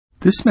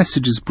This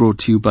message is brought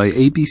to you by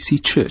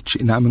ABC Church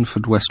in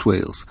Ammanford, West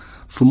Wales.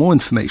 For more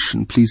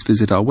information, please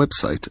visit our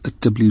website at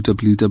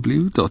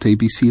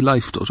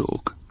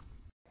www.abclife.org.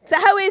 So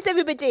how is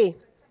everybody?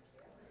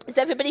 Is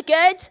everybody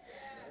good?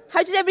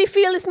 How did everybody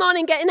feel this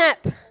morning getting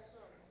up?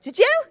 Did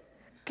you?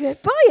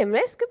 Goodbye,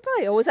 Emrys.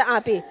 Goodbye. Or was it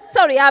Abby?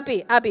 Sorry,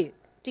 Abby.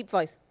 Deep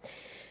voice.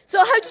 So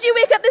how did you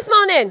wake up this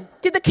morning?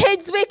 Did the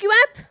kids wake you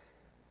up?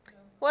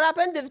 What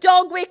happened? Did the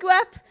dog wake you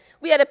up?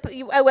 We had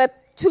our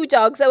two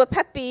dogs. Our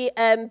puppy,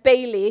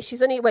 Bailey,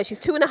 she's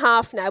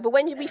 2.5 now. But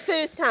when we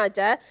first had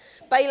her,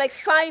 by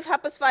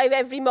 5:30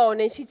 every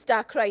morning, she'd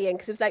start crying.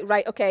 Because it was like,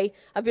 right, okay,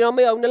 I've been on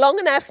my own long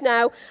enough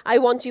now. I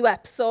want you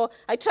up. So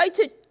I tried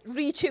to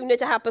retune her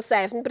to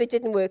 7:30, but it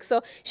didn't work.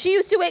 So she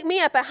used to wake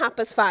me up at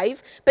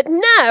 5:30. But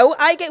now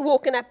I get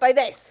woken up by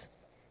this.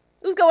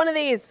 Who's got one of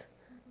these?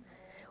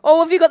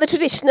 Or have you got the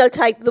traditional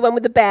type, the one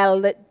with the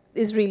bell that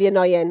is really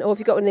annoying? Or have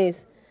you got one of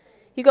these?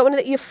 You got one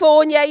of your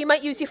phone, yeah, you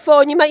might use your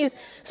phone,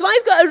 So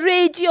I've got a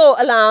radio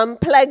alarm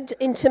plugged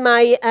into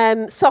my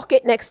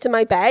socket next to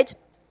my bed.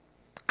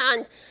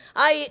 And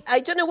I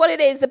don't know what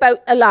it is about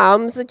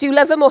alarms. Do you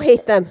love them or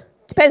hate them?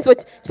 Depends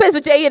what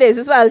day it is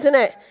as well, doesn't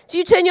it? Do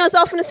you turn yours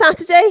off on a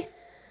Saturday?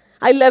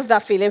 I love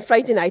that feeling,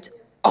 Friday night.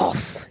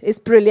 Off. It's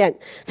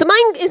brilliant. So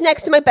mine is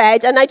next to my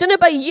bed, and I don't know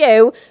about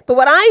you, but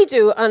what I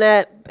do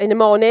in the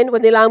morning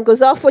when the alarm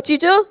goes off, what do you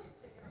do?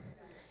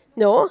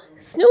 No,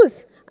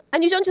 snooze.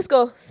 And you don't just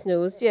go,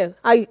 snooze, do you?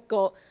 I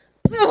go,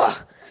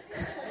 ugh,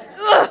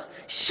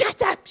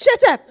 shut up.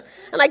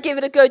 And I give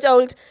it a good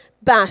old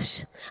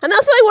bash. And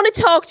that's what I want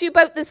to talk to you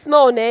about this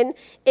morning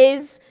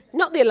is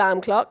not the alarm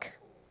clock,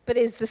 but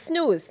is the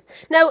snooze.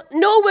 Now,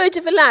 no word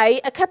of a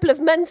lie, a couple of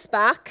months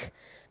back,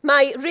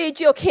 my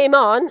radio came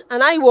on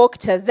and I woke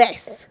to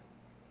this.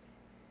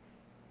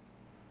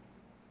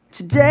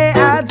 Today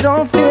I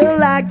don't feel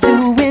like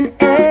doing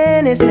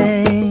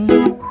anything.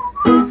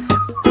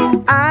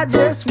 I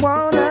just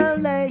wanna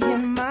lay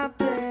in my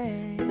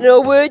bed.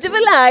 No word of a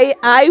lie,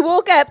 I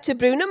woke up to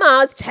Bruno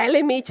Mars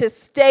telling me to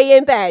stay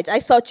in bed. I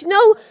thought,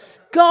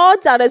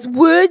 God, that is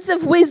words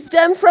of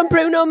wisdom from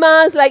Bruno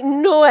Mars like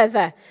no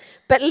other.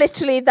 But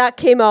literally that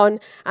came on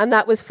and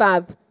that was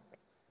fab.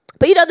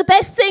 But the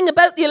best thing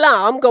about the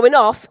alarm going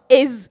off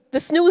is the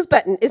snooze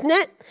button, isn't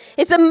it?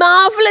 It's a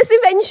marvellous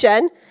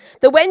invention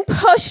that when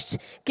pushed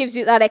gives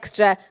you that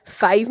extra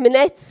 5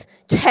 minutes,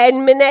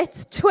 10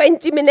 minutes,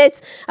 20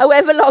 minutes,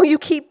 however long you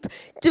keep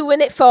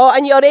doing it for,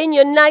 and you're in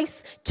your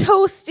nice,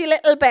 toasty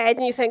little bed,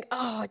 and you think,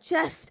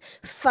 just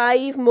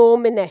 5 more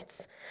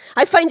minutes.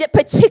 I find it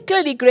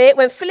particularly great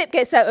when Philip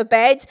gets out of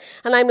bed,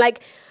 and I'm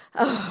like,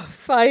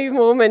 5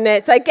 more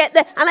minutes. I get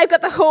there, and I've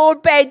got the whole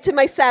bed to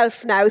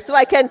myself now, so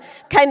I can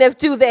kind of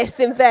do this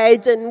in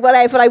bed and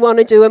whatever I want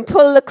to do and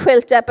pull the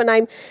quilt up and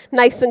I'm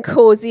nice and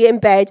cozy in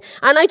bed.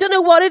 And I don't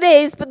know what it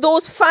is, but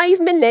those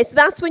 5 minutes,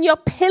 that's when your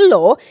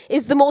pillow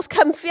is the most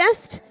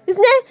comfiest,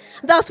 isn't it?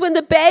 That's when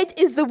the bed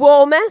is the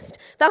warmest.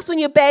 That's when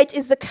your bed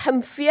is the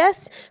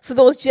comfiest for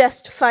those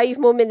just 5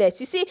 more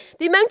minutes. You see,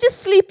 the amount of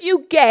sleep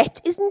you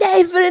get is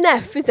never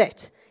enough, is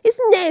it? It's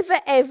never,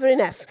 ever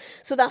enough.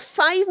 So that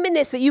 5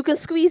 minutes that you can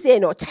squeeze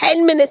in, or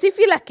 10 minutes if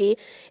you're lucky,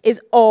 is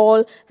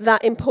all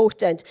that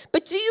important.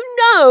 But do you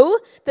know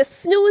that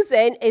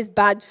snoozing is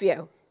bad for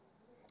you?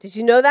 Did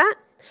you know that?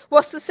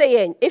 What's the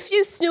saying? If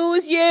you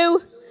snooze,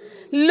 you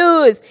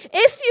lose.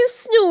 If you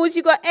snooze,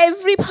 you've got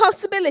every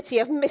possibility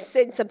of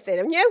missing something,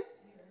 haven't you?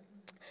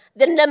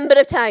 The number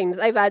of times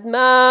I've had,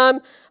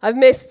 Mum, I've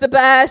missed the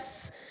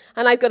bus,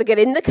 and I've got to get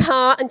in the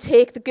car and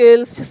take the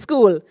girls to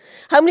school.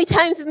 How many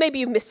times have maybe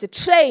you've missed a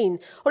train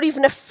or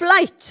even a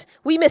flight?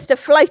 We missed a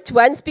flight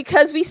once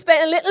because we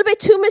spent a little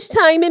bit too much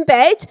time in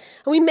bed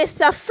and we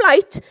missed our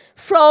flight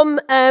from,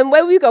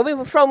 where we go? We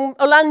were from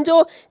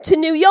Orlando to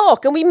New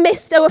York and we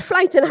missed our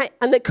flight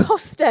and it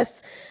cost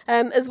us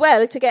as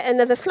well to get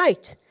another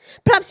flight.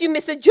 Perhaps you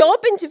miss a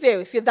job interview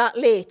if you're that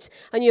late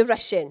and you're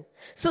rushing.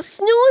 So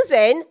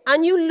snoozing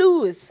and you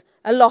lose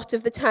a lot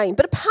of the time.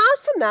 But apart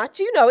from that,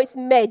 do you know it's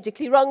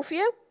medically wrong for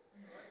you?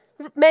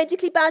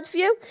 Medically bad for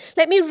you?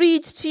 Let me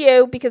read to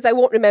you, because I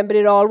won't remember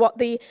it all, what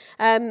the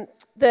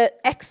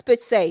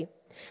experts say.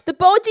 The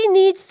body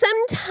needs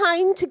some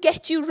time to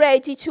get you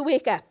ready to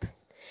wake up.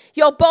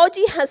 Your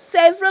body has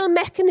several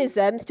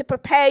mechanisms to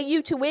prepare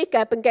you to wake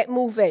up and get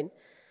moving.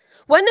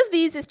 One of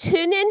these is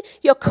turning up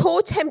your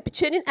core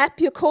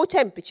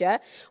temperature,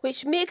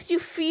 which makes you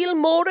feel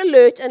more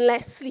alert and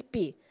less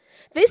sleepy.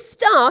 This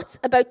starts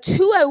about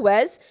 2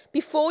 hours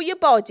before your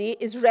body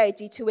is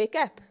ready to wake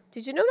up.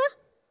 Did you know that?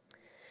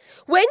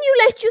 When you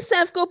let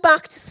yourself go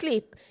back to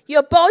sleep,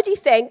 your body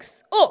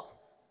thinks,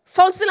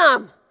 false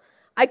alarm.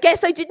 I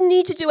guess I didn't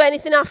need to do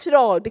anything after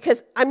all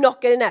because I'm not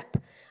getting up.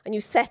 And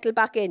you settle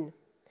back in.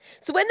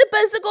 So when the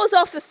buzzer goes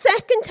off the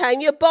second time,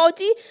 your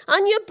body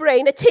and your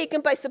brain are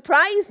taken by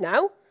surprise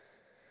now,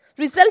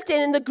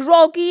 resulting in the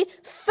groggy,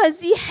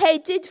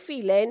 fuzzy-headed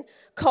feeling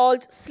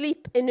called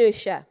sleep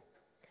inertia.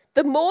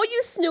 The more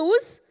you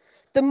snooze,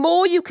 the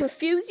more you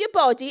confuse your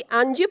body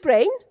and your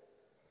brain.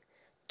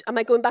 Am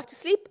I going back to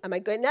sleep? Am I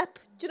going up?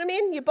 Do you know what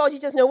I mean? Your body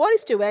doesn't know what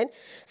it's doing.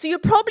 So you'll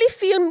probably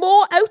feel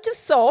more out of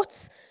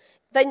sorts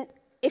than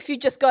if you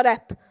just got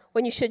up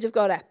when you should have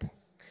got up.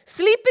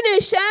 Sleep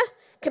inertia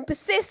can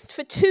persist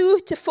for 2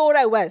 to 4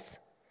 hours.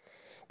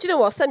 Do you know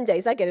what? Some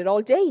days I get it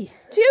all day.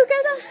 Do you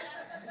get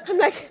that? I'm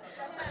like,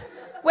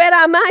 where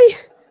am I?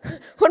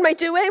 What am I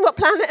doing? What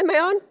planet am I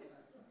on?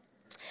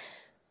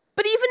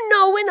 But even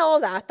knowing all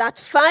that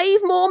 5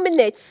 more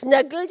minutes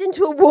snuggled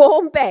into a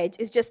warm bed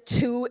is just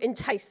too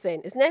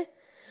enticing, isn't it?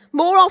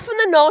 More often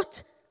than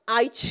not,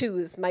 I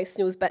choose my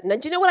snooze button.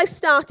 And do you know what I've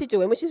started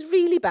doing, which is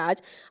really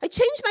bad? I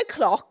changed my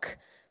clock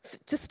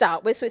to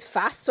start with, so it's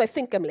fast, so I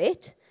think I'm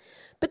late.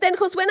 But then, of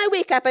course, when I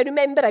wake up, I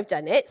remember I've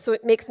done it, so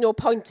it makes no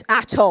point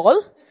at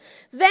all.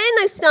 Then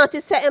I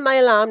started setting my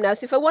alarm now.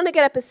 So if I want to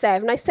get up at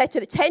 7, I set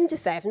it at 10 to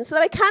 7 so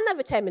that I can have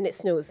a 10-minute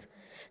snooze.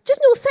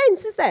 Just no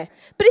sense, is there?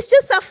 But it's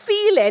just that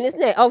feeling,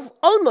 isn't it, of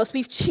almost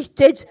we've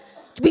cheated.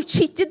 We've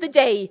cheated the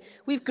day.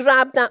 We've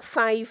grabbed that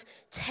 5,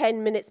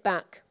 10 minutes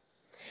back.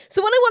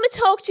 So what I want to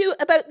talk to you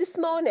about this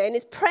morning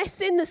is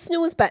pressing the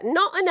snooze button,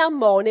 not in our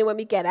morning when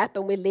we get up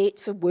and we're late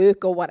for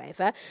work or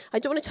whatever. I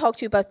don't want to talk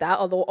to you about that,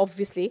 although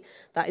obviously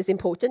that is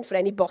important for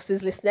any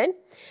bosses listening.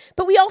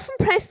 But we often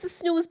press the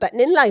snooze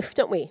button in life,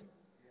 don't we?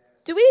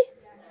 Do we?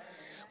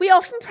 We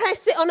often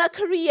press it on our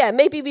career.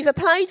 Maybe we've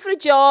applied for a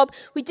job,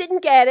 we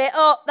didn't get it.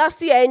 Oh, that's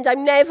the end.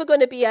 I'm never going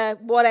to be a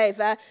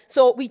whatever.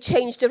 So we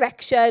change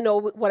direction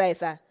or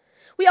whatever.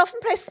 We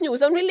often press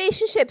snooze on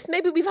relationships.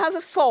 Maybe we've had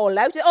a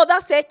fallout. Oh,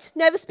 that's it.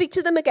 Never speak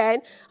to them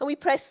again. And we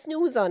press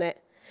snooze on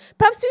it.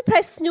 Perhaps we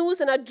press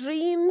snooze on our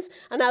dreams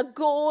and our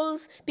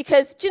goals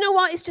because, do you know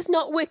what? It's just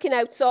not working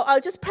out. So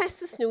I'll just press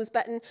the snooze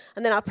button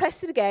and then I'll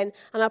press it again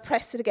and I'll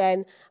press it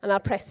again and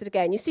I'll press it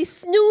again. You see,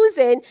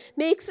 snoozing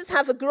makes us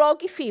have a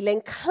groggy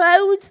feeling,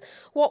 clouds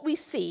what we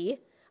see,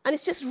 and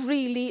it's just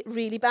really,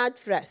 really bad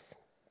for us.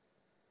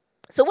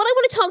 So what I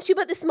want to talk to you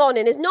about this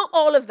morning is not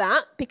all of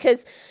that,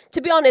 because, to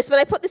be honest, when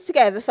I put this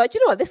together, I thought, you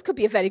know what, this could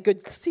be a very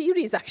good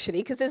series,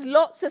 actually, because there's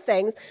lots of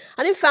things.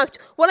 And in fact,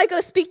 what I'm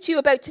going to speak to you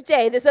about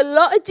today, there's a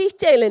lot of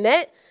detail in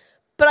it,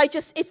 but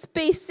it's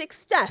basic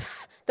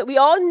stuff that we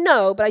all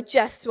know, but I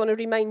just want to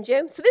remind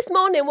you. So this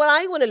morning, what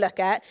I want to look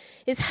at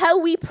is how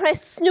we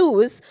press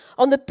snooze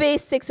on the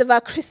basics of our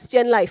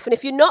Christian life. And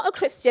if you're not a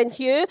Christian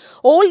here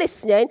or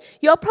listening,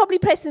 you're probably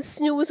pressing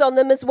snooze on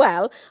them as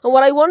well. And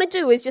what I want to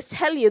do is just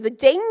tell you the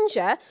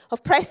danger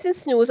of pressing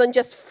snooze on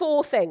just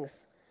 4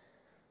 things.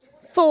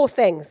 4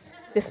 things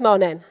this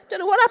morning. Don't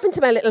know what happened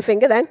to my little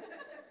finger then.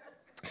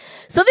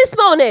 So this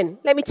morning,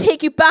 let me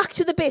take you back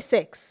to the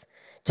basics.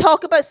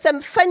 Talk about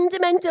some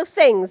fundamental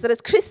things that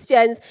as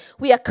Christians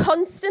we are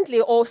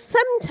constantly or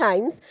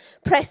sometimes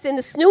pressing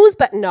the snooze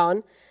button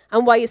on,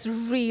 and why it's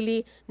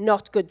really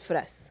not good for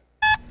us.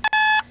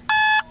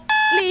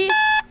 Lee,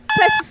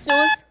 press the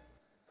snooze.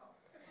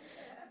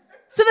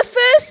 So the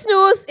first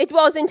snooze, it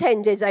was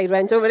intended, I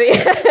went over it.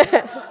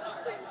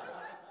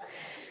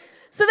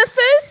 So the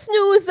first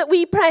snooze that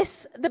we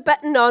press the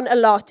button on a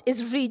lot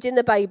is reading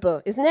the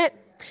Bible, isn't it?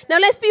 Now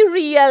let's be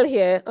real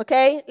here,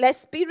 okay?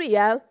 Let's be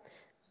real.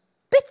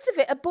 Bits of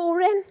it are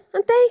boring,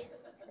 aren't they?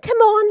 Come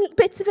on,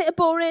 bits of it are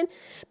boring.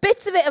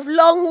 Bits of it have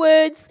long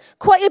words.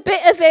 Quite a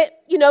bit of it,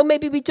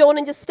 maybe we don't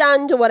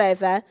understand or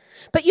whatever.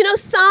 But,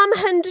 Psalm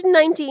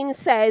 119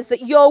 says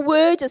that your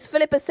word, as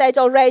Philip has said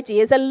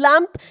already, is a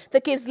lamp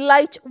that gives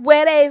light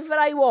wherever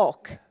I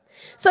walk.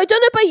 So I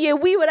don't know about you,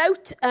 we were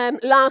out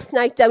last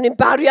night down in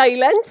Barry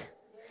Island.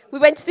 We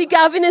went to see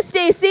Gavin and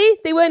Stacey.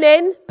 They weren't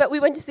in, but we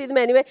went to see them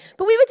anyway.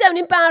 But we were down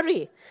in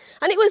Barry.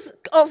 And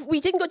we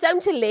didn't go down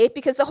till late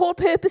because the whole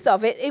purpose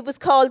of it was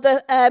called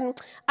the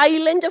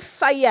Island of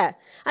Fire.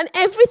 And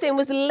everything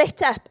was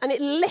lit up, and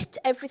it lit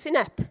everything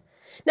up.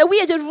 Now, we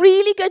had a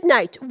really good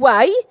night.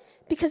 Why?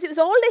 Because it was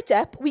all lit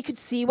up. We could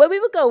see where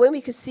we were going.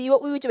 We could see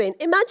what we were doing.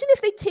 Imagine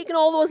if they'd taken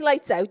all those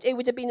lights out. It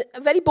would have been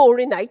a very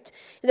boring night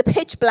in the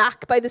pitch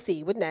black by the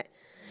sea, wouldn't it?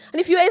 And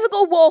if you ever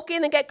go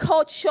walking and get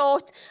caught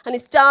short and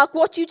it's dark,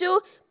 what do?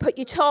 Put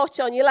your torch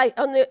on your light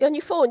on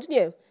your phone, don't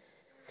you?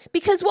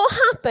 Because what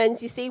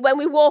happens, you see, when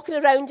we're walking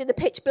around in the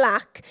pitch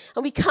black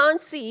and we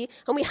can't see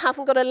and we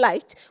haven't got a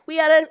light,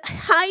 we are at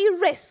high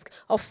risk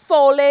of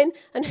falling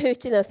and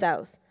hurting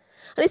ourselves.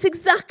 And it's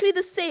exactly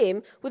the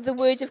same with the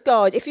Word of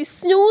God. If you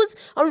snooze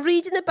on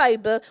reading the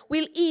Bible,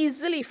 we'll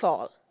easily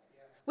fall.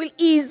 We'll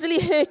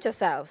easily hurt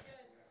ourselves.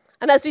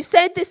 And as we've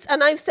said this,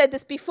 and I've said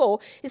this before,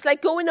 it's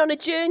like going on a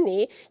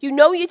journey. You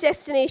know your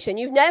destination.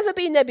 You've never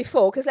been there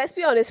before, because let's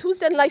be honest, who's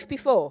done life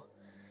before?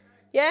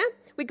 Yeah?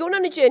 We're going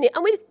on a journey,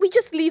 and we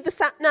just leave the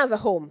sat-nav at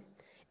home.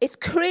 It's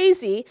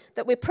crazy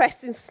that we're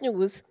pressing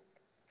snooze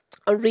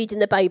on reading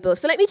the Bible.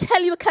 So let me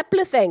tell you a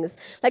couple of things.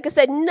 Like I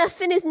said,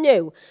 nothing is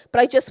new,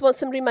 but I just want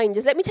some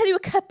reminders. Let me tell you a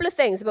couple of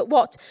things about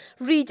what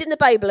reading the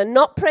Bible and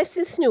not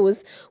pressing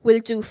snooze will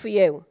do for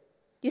you.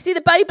 You see,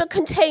 the Bible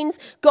contains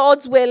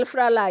God's will for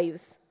our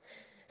lives.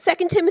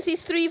 2 Timothy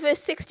 3 verse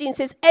 16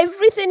 says,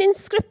 everything in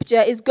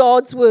Scripture is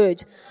God's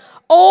word.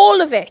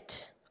 All of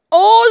it.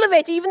 All of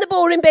it, even the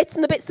boring bits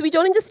and the bits that we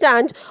don't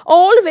understand,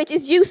 all of it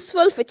is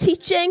useful for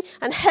teaching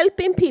and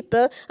helping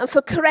people and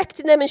for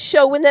correcting them and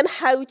showing them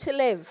how to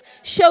live.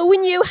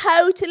 Showing you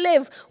how to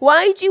live.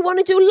 Why do you want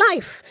to do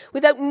life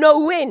without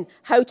knowing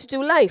how to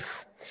do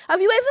life?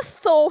 Have you ever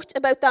thought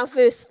about that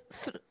verse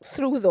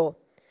through though?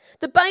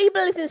 The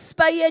Bible is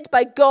inspired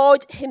by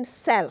God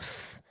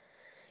himself.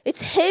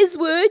 It's his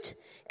word,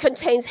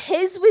 contains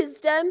his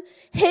wisdom,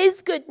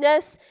 his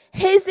goodness,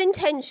 his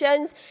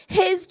intentions,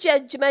 his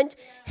judgment,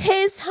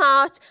 his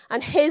heart,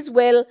 and his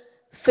will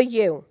for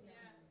you.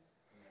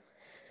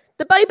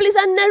 The Bible is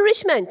our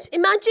nourishment.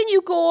 Imagine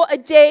you go a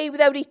day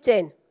without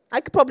eating.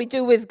 I could probably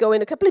do with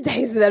going a couple of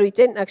days without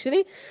eating,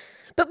 actually.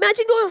 But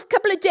imagine going a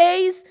couple of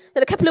days,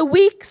 then a couple of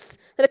weeks,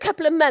 then a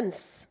couple of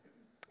months.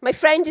 My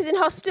friend is in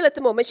hospital at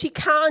the moment. She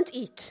can't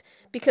eat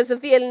because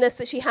of the illness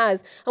that she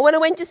has. And when I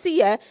went to see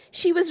her,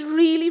 she was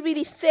really,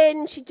 really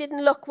thin. She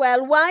didn't look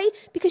well. Why?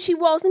 Because she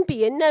wasn't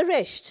being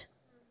nourished.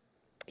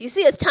 You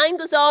see, as time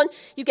goes on,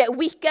 you get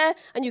weaker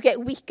and you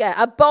get weaker.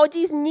 Our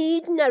bodies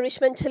need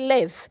nourishment to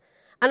live.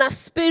 And our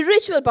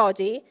spiritual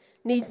body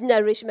needs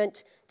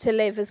nourishment to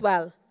live as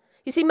well.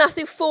 You see,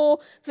 Matthew 4,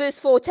 verse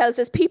 4 tells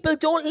us, people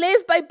don't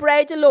live by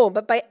bread alone,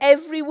 but by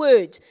every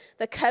word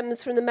that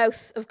comes from the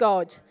mouth of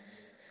God.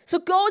 So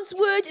God's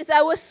word is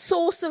our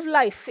source of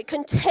life. It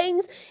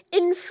contains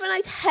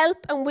infinite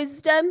help and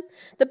wisdom.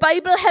 The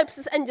Bible helps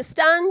us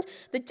understand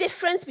the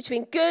difference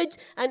between good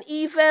and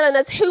evil. And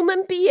as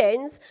human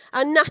beings,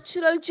 our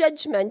natural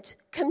judgment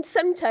can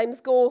sometimes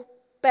go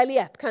belly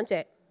up, can't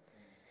it?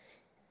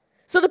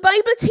 So the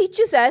Bible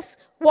teaches us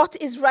what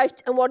is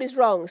right and what is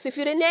wrong. So if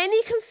you're in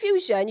any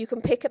confusion, you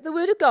can pick up the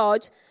word of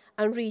God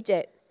and read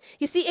it.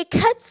 You see, it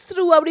cuts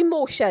through our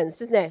emotions,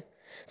 doesn't it?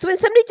 So when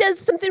somebody does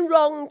something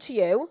wrong to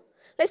you,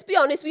 let's be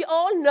honest, we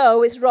all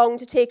know it's wrong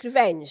to take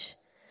revenge.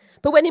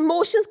 But when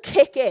emotions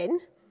kick in,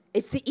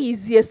 it's the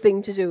easiest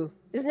thing to do,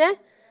 isn't it?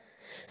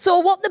 So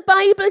what the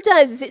Bible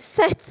does is it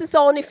sets us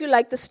on, if you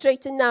like, the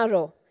straight and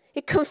narrow.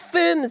 It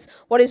confirms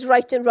what is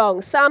right and wrong.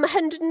 Psalm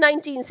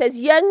 119 says,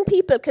 young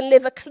people can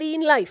live a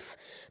clean life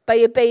by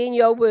obeying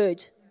your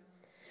word.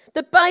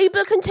 The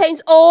Bible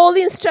contains all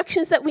the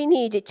instructions that we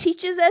need. It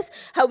teaches us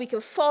how we can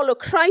follow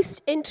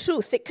Christ in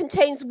truth. It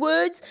contains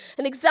words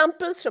and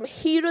examples from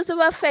heroes of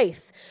our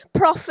faith,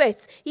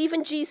 prophets,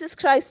 even Jesus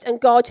Christ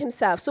and God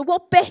himself. So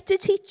what better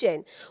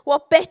teaching,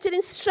 what better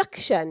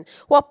instruction,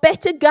 what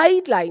better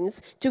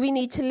guidelines do we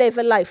need to live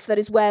a life that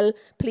is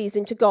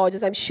well-pleasing to God,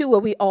 as I'm sure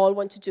we all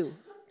want to do?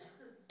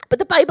 But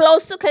the Bible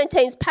also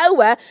contains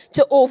power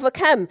to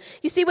overcome.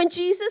 You see, when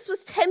Jesus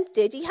was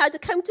tempted, he had a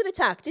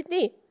counterattack, didn't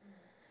he?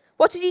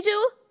 What did he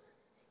do?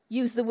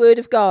 Use the word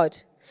of God.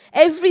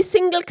 Every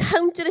single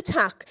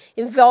counterattack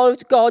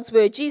involved God's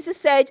word. Jesus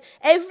said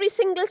every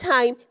single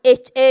time,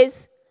 it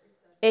is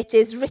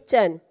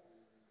written.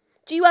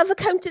 Do you have a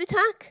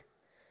counterattack?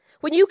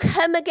 When you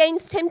come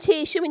against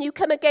temptation, when you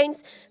come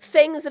against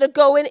things that are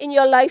going in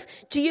your life,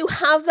 do you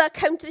have that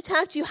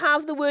counterattack? Do you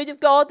have the word of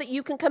God that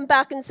you can come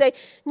back and say,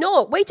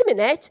 no, wait a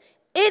minute,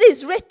 it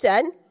is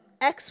written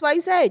X, Y,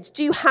 Z.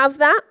 Do you have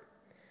that?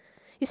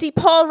 You see,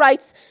 Paul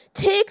writes,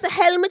 take the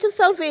helmet of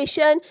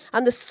salvation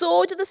and the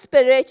sword of the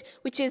Spirit,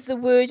 which is the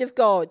word of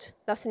God.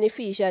 That's in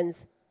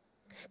Ephesians.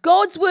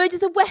 God's word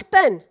is a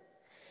weapon.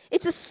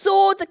 It's a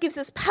sword that gives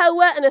us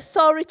power and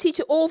authority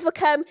to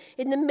overcome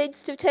in the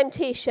midst of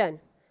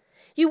temptation.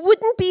 You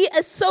wouldn't be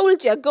a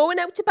soldier going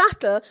out to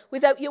battle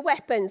without your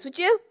weapons, would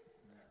you?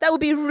 That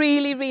would be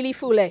really, really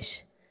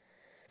foolish.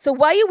 So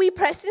why are we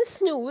pressing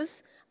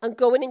snooze and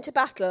going into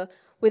battle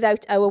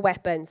without our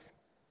weapons?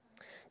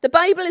 The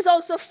Bible is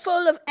also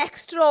full of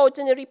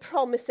extraordinary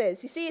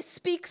promises. You see, it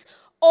speaks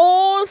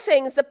all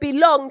things that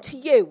belong to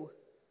you.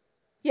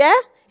 Yeah?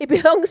 It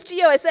belongs to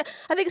you. I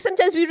think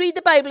sometimes we read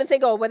the Bible and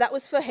think, oh, well, that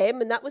was for him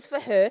and that was for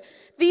her.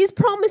 These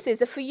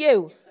promises are for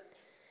you.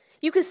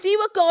 You can see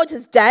what God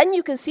has done.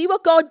 You can see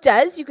what God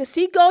does. You can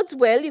see God's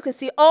will. You can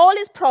see all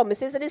his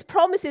promises, and his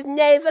promises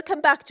never come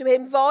back to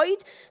him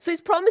void. So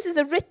his promises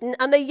are written,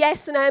 and they're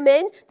yes and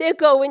amen. They're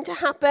going to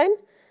happen.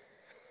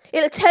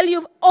 It'll tell you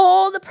of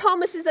all the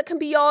promises that can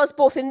be yours,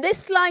 both in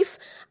this life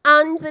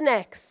and the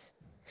next.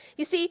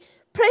 You see,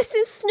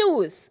 pressing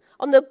snooze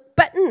on the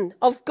button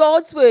of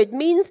God's word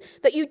means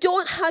that you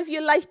don't have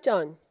your light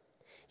on.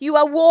 You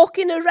are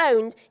walking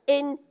around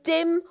in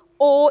dim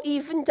or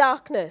even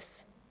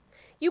darkness.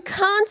 You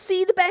can't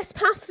see the best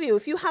path for you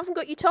if you haven't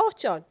got your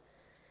torch on.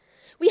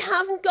 We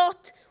haven't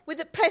got, with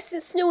the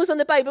pressing snooze on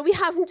the Bible, we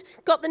haven't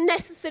got the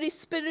necessary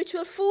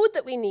spiritual food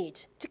that we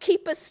need to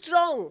keep us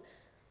strong.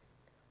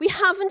 We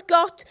haven't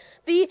got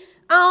the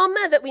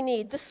armor that we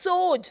need, the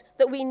sword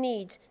that we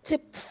need to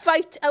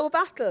fight our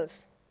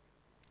battles.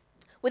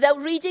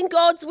 Without reading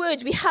God's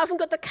word, we haven't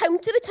got the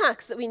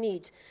counterattacks that we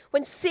need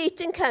when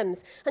Satan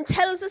comes and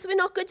tells us we're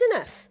not good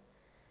enough.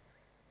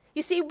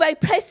 You see, by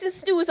pressing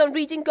snooze on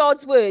reading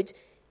God's word,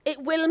 it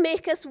will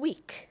make us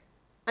weak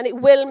and it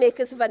will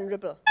make us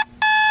vulnerable.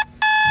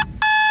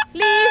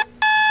 Leave.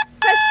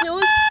 Press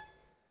snooze.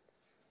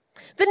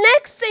 The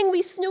next thing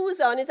we snooze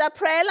on is our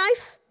prayer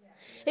life.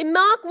 In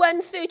Mark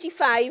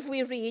 1:35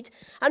 we read,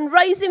 "And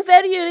rising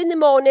very early in the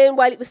morning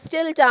while it was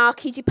still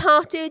dark, he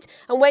departed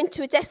and went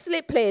to a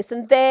desolate place,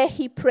 and there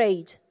he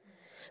prayed."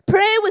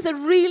 Prayer was a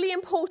really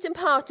important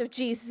part of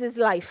Jesus'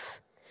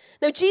 life.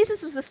 Now,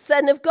 Jesus was the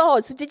Son of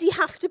God, so did he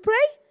have to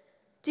pray?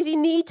 Did he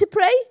need to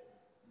pray?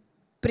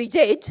 But he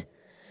did.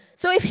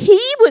 So if he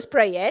was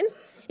praying,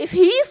 if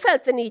he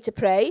felt the need to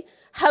pray,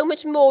 how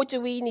much more do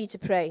we need to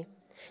pray?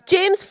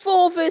 James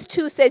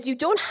 4:2 says, "You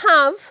don't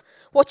have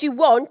what you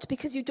want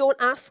because you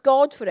don't ask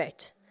God for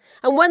it."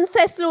 And 1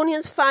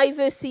 Thessalonians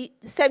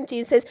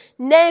 5:17 says,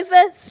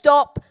 "Never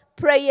stop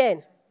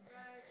praying."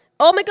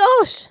 Oh my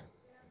gosh.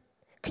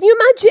 Can you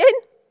imagine?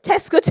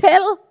 Tesco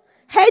till,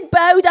 head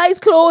bowed, eyes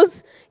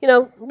closed,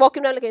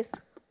 walking around like this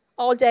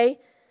all day.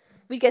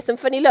 We get some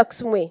funny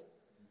looks, won't we?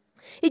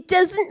 It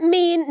doesn't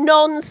mean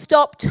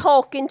non-stop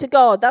talking to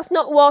God. That's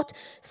not what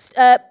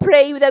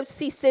pray without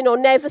ceasing or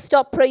never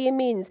stop praying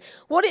means.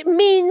 What it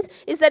means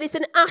is that it's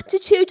an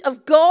attitude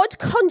of God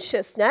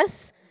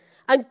consciousness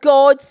and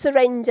God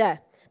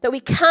surrender that we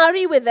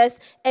carry with us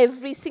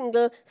every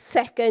single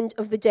second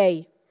of the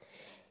day.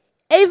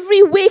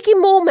 Every waking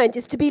moment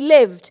is to be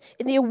lived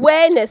in the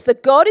awareness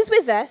that God is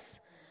with us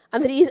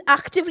and that he is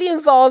actively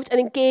involved and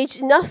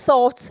engaged in our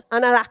thoughts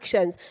and our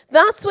actions.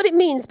 That's what it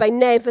means by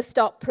never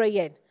stop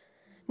praying.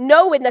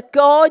 Knowing that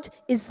God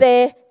is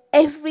there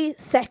every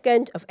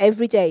second of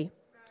every day.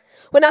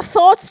 When our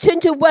thoughts turn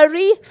to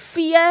worry,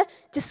 fear,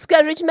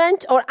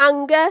 discouragement, or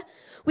anger,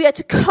 we are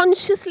to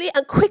consciously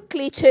and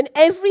quickly turn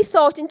every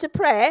thought into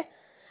prayer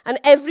and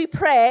every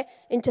prayer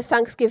into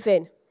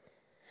thanksgiving.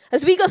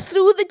 As we go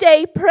through the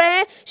day,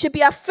 prayer should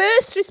be our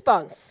first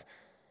response,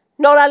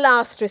 not our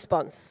last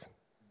response.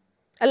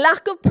 A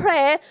lack of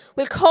prayer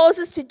will cause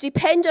us to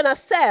depend on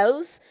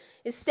ourselves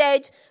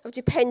instead of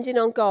depending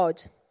on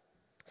God.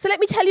 So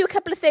let me tell you a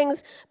couple of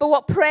things about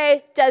what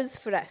prayer does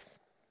for us.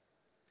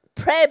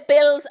 Prayer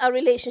builds our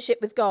relationship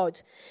with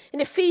God.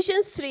 In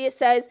Ephesians 3, it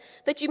says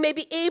that you may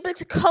be able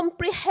to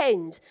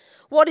comprehend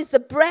what is the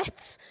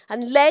breadth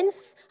and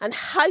length and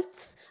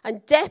height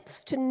and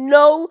depth to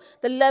know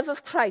the love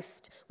of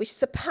Christ, which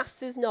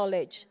surpasses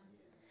knowledge.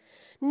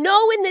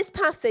 Know in this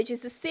passage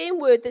is the same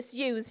word that's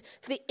used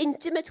for the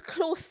intimate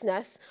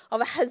closeness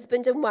of a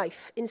husband and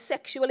wife in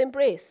sexual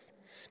embrace.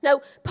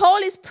 Now, Paul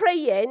is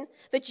praying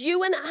that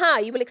you and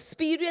I will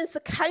experience the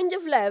kind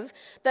of love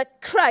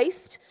that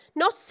Christ,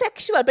 not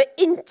sexual, but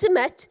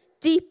intimate,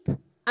 deep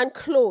and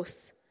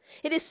close.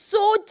 It is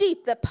so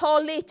deep that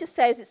Paul later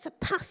says it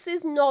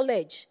surpasses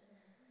knowledge.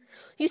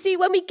 You see,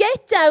 when we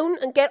get down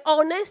and get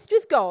honest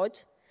with God,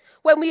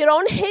 when we are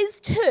on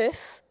his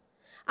turf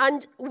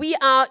and we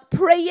are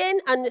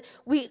praying and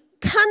we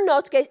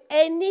cannot get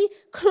any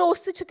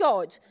closer to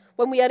God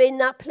when we are in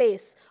that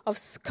place of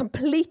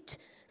complete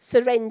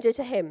surrender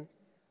to him.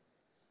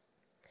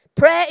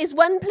 Prayer is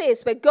one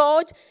place where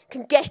God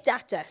can get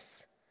at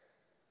us.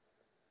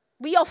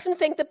 We often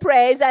think that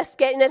prayer is us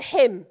getting at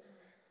him.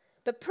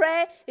 But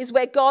prayer is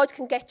where God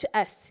can get to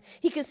us.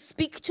 He can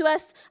speak to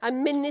us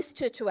and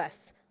minister to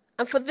us.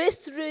 And for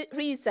this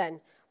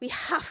reason, we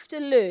have to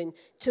learn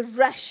to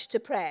rush to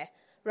prayer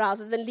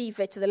rather than leave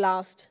it to the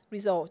last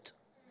resort.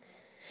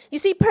 You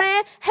see,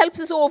 prayer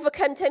helps us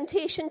overcome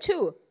temptation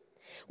too.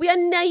 We are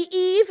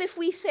naive if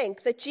we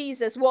think that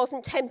Jesus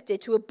wasn't tempted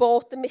to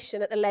abort the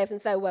mission at the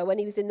 11th hour when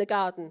he was in the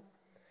garden.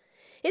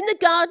 In the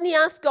garden, he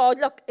asked God,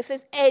 look, if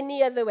there's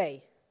any other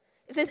way,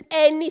 if there's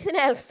anything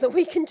else that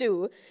we can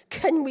do,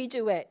 can we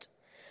do it?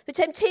 The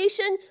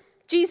temptation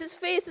Jesus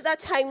faced at that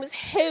time was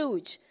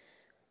huge,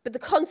 but the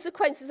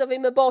consequences of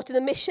him aborting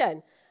the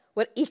mission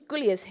were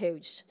equally as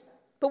huge.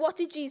 But what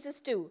did Jesus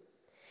do?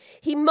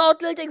 He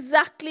modeled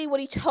exactly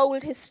what he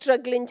told his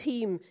struggling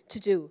team to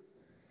do.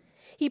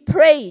 He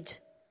prayed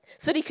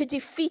so that he could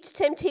defeat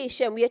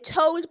temptation. We are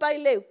told by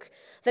Luke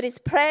that his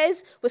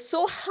prayers were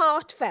so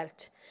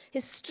heartfelt,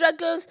 his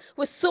struggles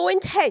were so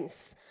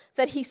intense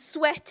that he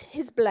sweat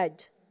his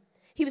blood.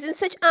 He was in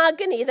such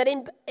agony that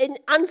in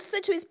answer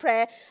to his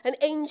prayer, an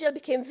angel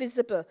became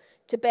visible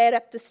to bear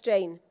up the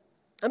strain.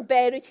 And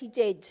bear it he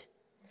did.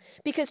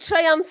 Because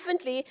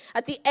triumphantly,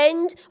 at the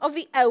end of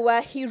the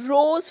hour, he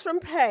rose from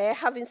prayer,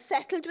 having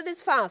settled with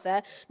his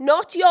Father,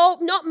 not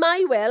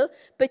my will,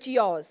 but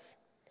yours.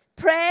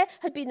 Prayer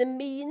had been the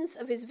means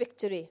of his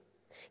victory.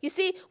 You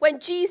see, when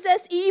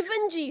Jesus,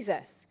 even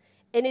Jesus,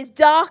 in his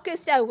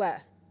darkest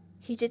hour,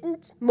 he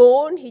didn't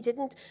mourn, he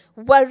didn't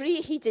worry,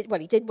 he did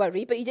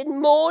worry, but he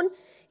didn't mourn,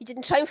 he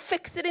didn't try and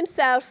fix it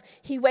himself,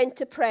 he went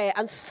to prayer,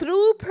 and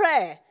through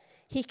prayer,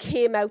 he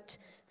came out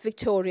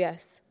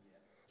victorious.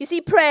 You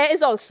see, prayer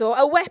is also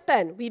a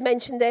weapon. We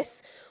mentioned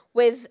this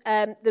with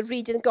the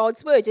reading of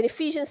God's word. In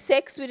Ephesians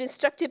 6, we're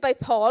instructed by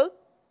Paul,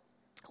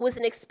 who was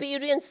an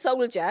experienced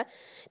soldier,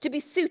 to be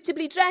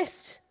suitably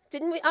dressed,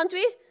 aren't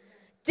we?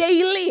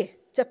 Daily,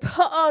 to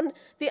put on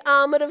the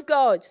armor of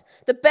God,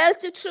 the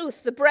belt of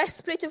truth, the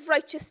breastplate of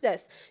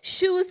righteousness,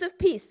 shoes of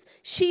peace,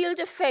 shield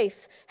of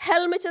faith,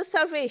 helmet of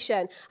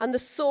salvation, and the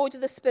sword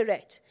of the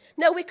Spirit.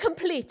 Now we're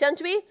complete,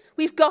 aren't we?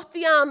 We've got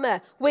the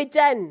armor. We're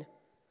done.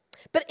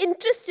 But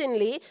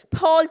interestingly,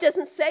 Paul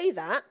doesn't say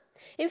that.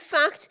 In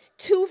fact,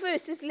 2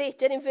 verses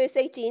later, in verse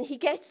 18, he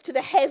gets to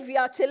the heavy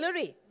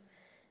artillery.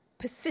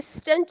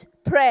 Persistent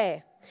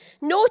prayer.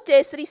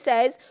 Notice that he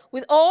says,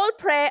 with all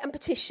prayer and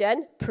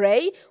petition,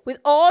 pray. With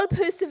all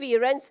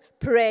perseverance,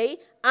 pray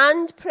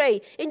and pray.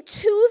 In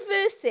 2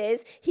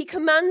 verses, he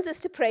commands us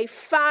to pray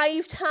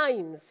 5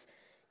 times.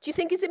 Do you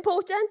think it's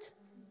important?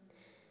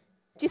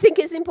 Do you think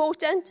it's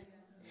important?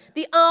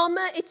 The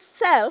armor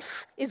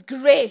itself is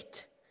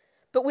great,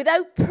 but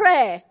without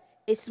prayer,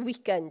 it's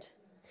weakened.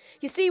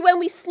 You see, when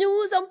we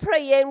snooze on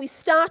praying, we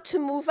start to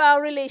move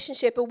our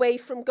relationship away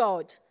from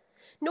God.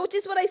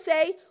 Notice what I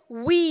say,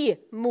 we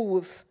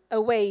move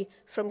away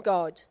from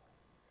God.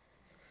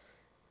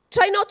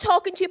 Try not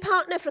talking to your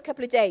partner for a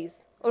couple of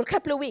days, or a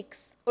couple of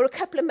weeks, or a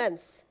couple of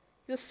months.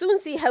 You'll soon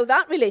see how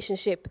that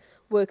relationship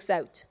works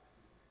out.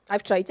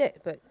 I've tried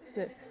it, but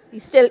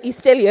he's still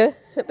here.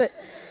 But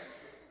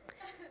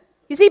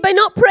you see, by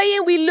not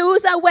praying, we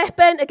lose our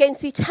weapon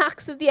against the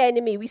attacks of the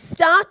enemy. We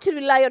start to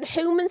rely on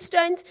human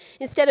strength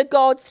instead of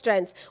God's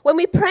strength. When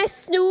we press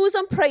snooze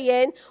on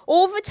praying,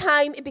 over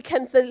time it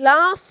becomes the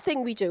last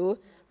thing we do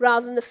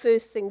rather than the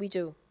first thing we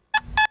do.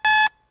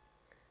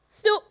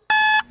 Snooze,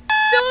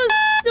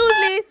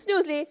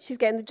 Lee. She's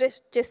getting the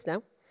gist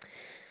now.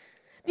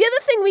 The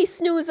other thing we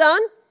snooze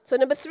on, so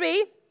number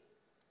 3,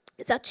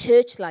 is our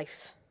church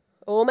life.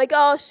 Oh my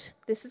gosh,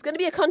 this is going to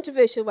be a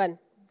controversial one.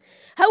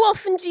 How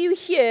often do you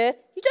hear,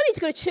 you don't need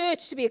to go to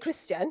church to be a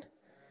Christian?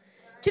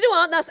 Do you know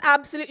what? That's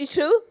absolutely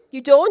true.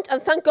 You don't.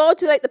 And thank God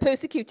to the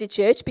persecuted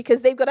church,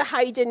 because they've got to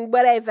hide in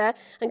wherever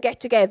and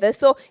get together.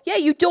 So, yeah,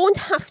 you don't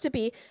have to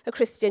be a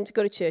Christian to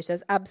go to church.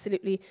 That's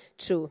absolutely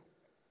true.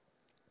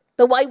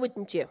 But why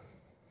wouldn't you?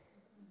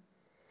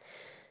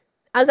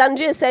 As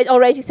Andrea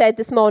already said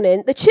this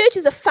morning, the church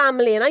is a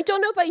family. And I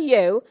don't know about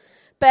you,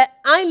 but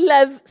I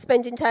love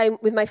spending time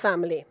with my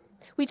family.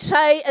 We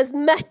try as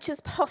much as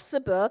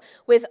possible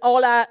with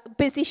all our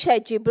busy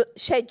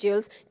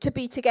schedules to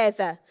be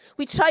together.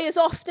 We try as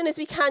often as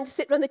we can to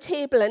sit around the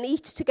table and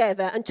eat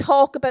together and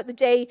talk about the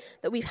day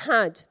that we've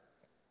had.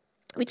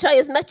 We try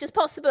as much as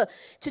possible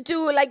to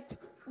do, like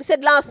we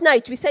said last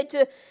night, we said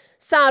to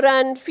Sarah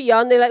and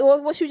Fionn, they're like,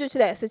 what should we do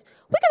today? I said,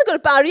 we're going to go to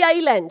Barry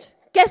Island.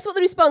 Guess what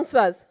the response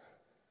was?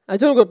 I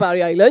don't go to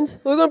Barry Island.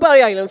 What are we going to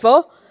Barry Island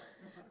for?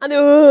 And they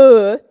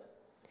were,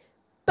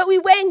 But we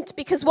went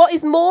because what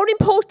is more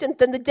important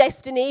than the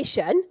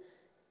destination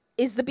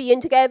is the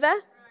being together.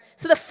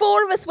 So the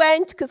 4 of us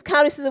went, because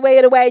Caris is away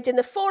at a wedding,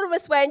 the 4 of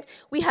us went,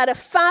 we had a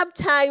fab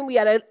time, we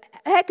had a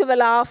heck of a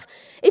laugh.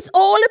 It's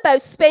all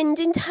about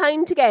spending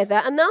time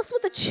together, and that's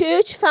what the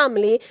church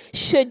family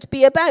should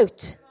be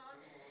about.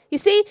 You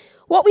see,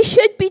 what we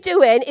should be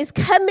doing is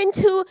coming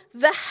to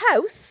the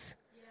house,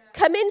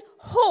 coming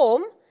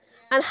home,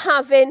 and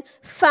having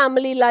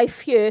family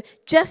life here,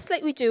 just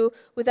like we do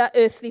with our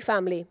earthly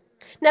family.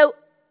 Now,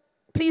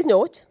 please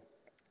note,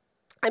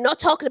 I'm not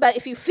talking about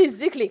if you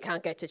physically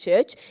can't get to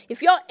church.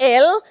 If you're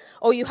ill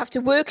or you have to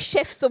work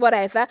shifts or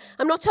whatever,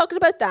 I'm not talking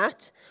about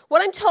that.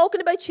 What I'm talking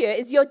about here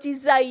is your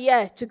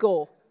desire to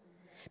go.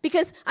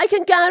 Because I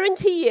can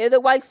guarantee you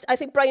that whilst I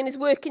think Brian is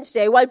working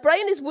today, while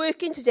Brian is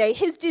working today,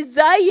 his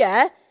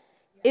desire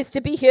is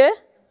to be here.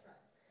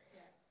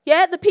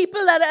 Yeah, the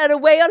people that are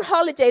away on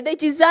holiday, their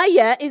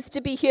desire is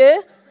to be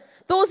here.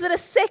 Those that are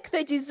sick,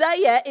 their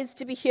desire is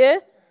to be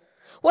here.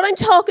 What I'm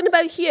talking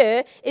about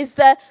here is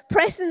the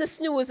pressing the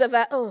snooze of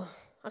I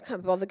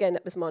can't bother getting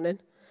up this morning.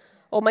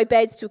 Or my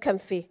bed's too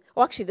comfy.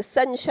 Or actually the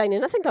sun's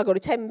shining. I think I'll go to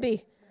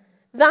Tenby.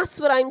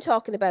 That's what I'm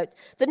talking about.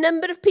 The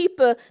number of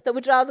people that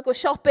would rather go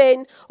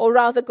shopping or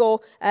rather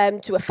go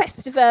to a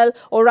festival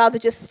or rather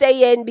just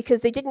stay in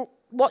because they didn't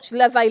watch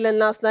Love Island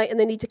last night and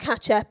they need to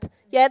catch up.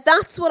 Yeah,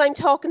 that's what I'm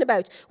talking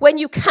about. When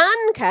you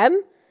can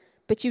come,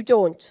 but you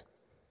don't.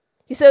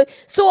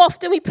 So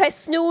often we press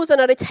snooze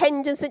on our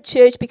attendance at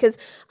church because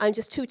I'm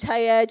just too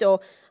tired or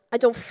I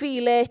don't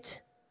feel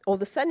it or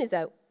the sun is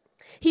out.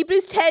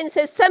 Hebrews 10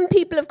 says some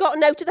people have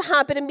gotten out of the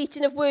habit of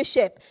meeting of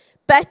worship,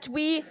 but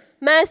we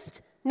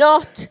must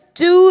not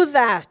do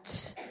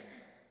that.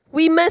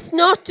 We must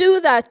not do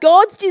that.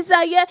 God's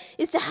desire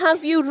is to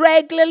have you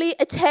regularly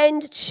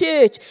attend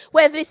church,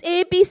 whether it's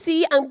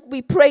ABC, and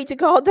we pray to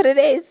God that it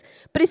is,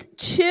 but it's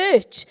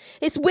church.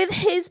 It's with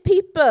his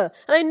people. And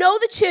I know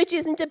the church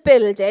isn't a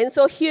building,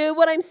 so hear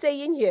what I'm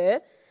saying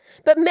here,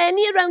 but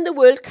many around the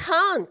world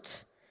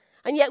can't.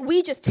 And yet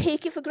we just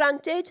take it for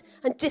granted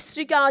and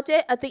disregard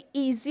it at the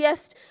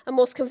easiest and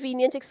most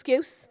convenient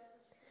excuse.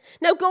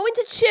 Now, going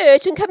to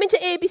church and coming to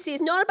ABC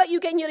is not about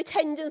you getting your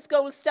attendance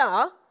gold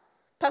star.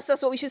 Perhaps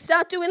that's what we should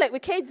start doing, like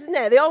with kids, isn't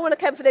it? They all want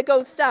to come for their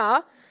gold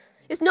star.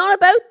 It's not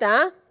about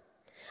that.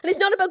 And it's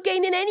not about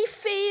gaining any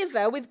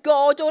favour with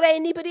God or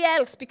anybody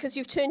else because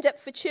you've turned up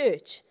for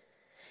church.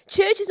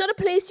 Church is not a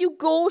place you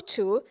go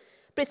to,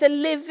 but it's a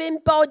living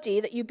body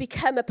that you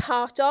become a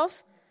part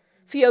of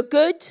for your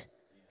good,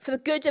 for the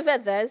good of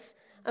others,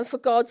 and for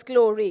God's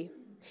glory.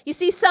 You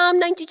see, Psalm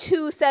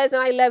 92 says,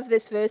 and I love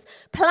this verse,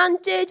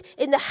 planted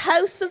in the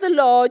house of the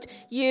Lord,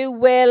 you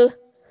will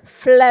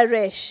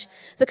Flourish.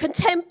 The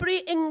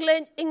contemporary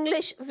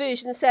English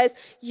version says,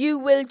 you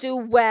will do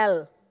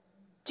well.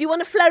 Do you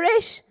want to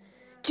flourish?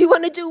 Do you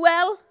want to do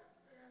well?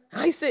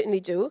 I certainly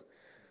do.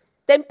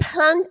 Then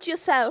plant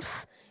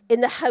yourself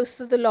in the house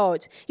of the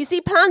Lord. You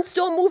see, plants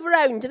don't move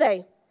around, do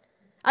they?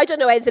 I don't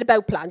know anything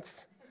about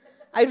plants.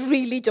 I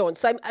really don't.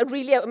 So I'm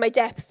really out of my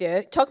depth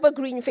here. Talk about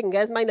green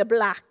fingers. Mine are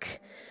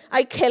black.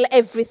 I kill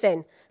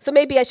everything. So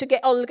maybe I should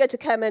get Olga to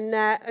come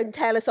and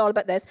tell us all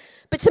about this.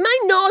 But to my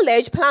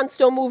knowledge, plants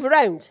don't move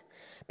around.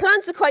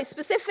 Plants are quite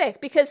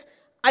specific because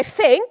I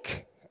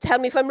think, tell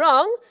me if I'm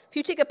wrong, if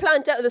you take a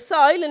plant out of the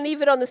soil and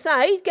leave it on the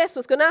side, guess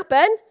what's going to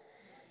happen?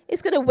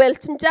 It's going to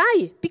wilt and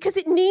die because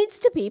it needs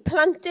to be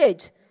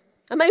planted.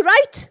 Am I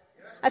right?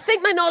 I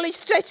think my knowledge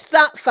stretches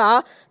that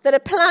far that a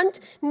plant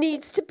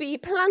needs to be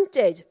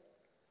planted.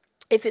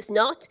 If it's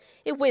not,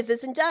 it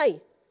withers and dies.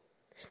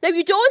 Now,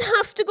 you don't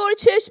have to go to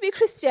church to be a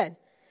Christian.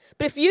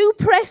 But if you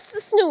press the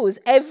snooze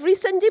every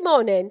Sunday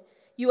morning,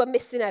 you are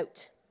missing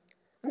out.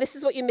 And this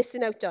is what you're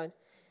missing out on.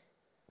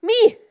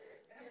 Me.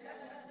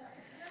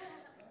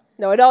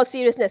 No, in all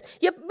seriousness.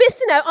 You're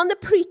missing out on the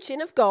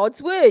preaching of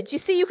God's word. You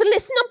see, you can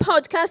listen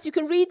on podcasts, you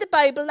can read the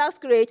Bible, that's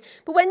great.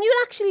 But when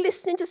you're actually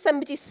listening to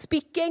somebody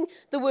speaking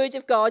the word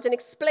of God and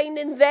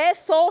explaining their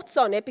thoughts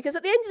on it, because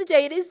at the end of the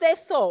day, it is their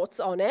thoughts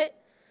on it.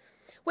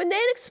 When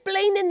they're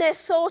explaining their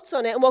thoughts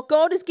on it and what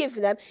God has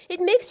given them, it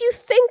makes you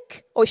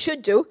think, or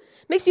should do,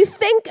 makes you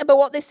think about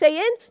what they're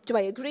saying. Do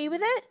I agree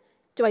with it?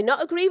 Do I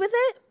not agree with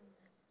it?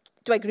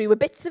 Do I agree with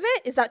bits of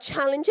it? Is that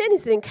challenging?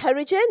 Is it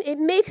encouraging? It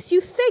makes you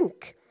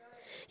think.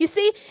 You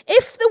see,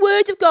 if the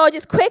word of God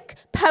is quick,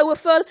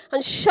 powerful,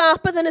 and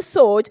sharper than a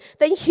sword,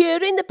 then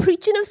hearing the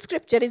preaching of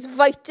Scripture is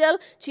vital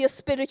to your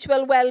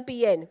spiritual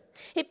well-being.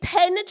 It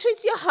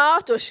penetrates your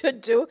heart, or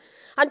should do,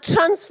 and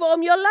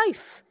transforms your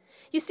life.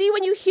 You see,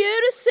 when you hear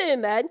a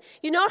sermon,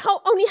 you're not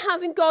only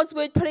having God's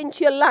word put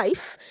into your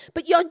life,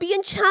 but you're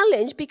being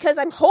challenged because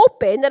I'm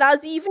hoping that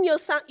as even you're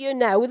sat here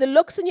now with the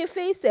looks on your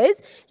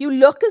faces, you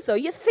look as though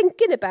you're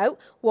thinking about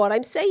what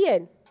I'm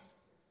saying.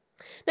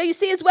 Now, you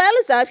see, as well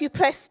as that, if you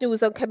press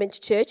snooze on coming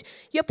to church,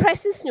 you're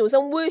pressing snooze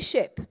on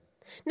worship.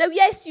 Now,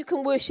 yes, you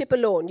can worship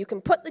alone. You can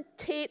put the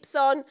tapes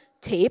on.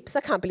 Tapes?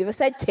 I can't believe I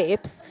said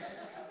tapes.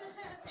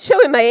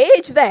 Showing my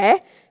age there.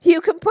 You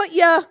can put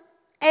your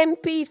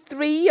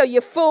MP3 or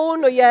your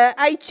phone or your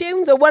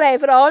iTunes or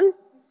whatever on,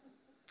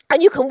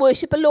 and you can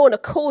worship alone.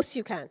 Of course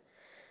you can.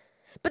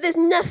 But there's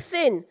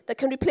nothing that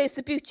can replace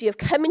the beauty of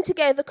coming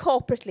together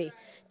corporately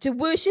to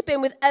worship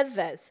in with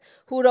others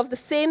who are of the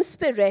same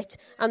spirit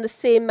and the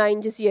same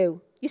mind as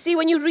you. You see,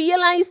 when you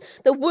realize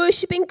that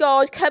worshiping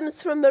God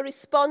comes from a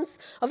response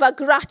of our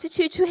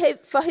gratitude to Him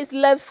for His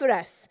love for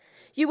us,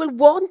 you will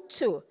want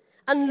to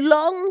and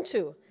long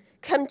to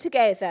come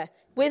together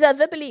with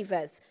other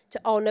believers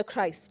to honor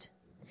Christ.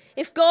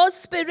 If God's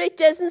Spirit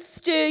doesn't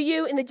stir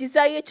you in the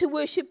desire to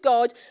worship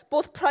God,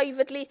 both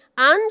privately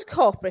and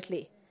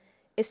corporately,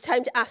 it's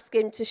time to ask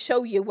Him to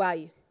show you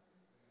why.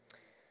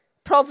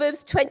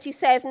 Proverbs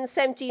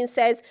 27:17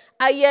 says,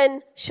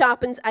 iron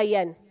sharpens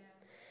iron.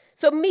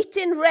 So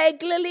meeting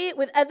regularly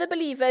with other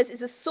believers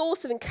is a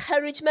source of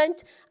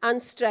encouragement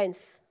and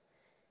strength.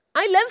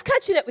 I love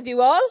catching up with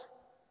you all.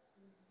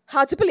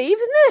 Hard to believe,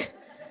 isn't it?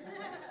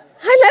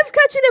 I love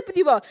catching up with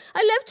you all.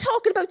 I love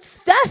talking about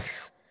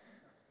stuff.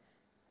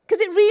 Because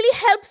it really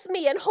helps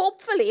me, and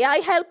hopefully I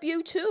help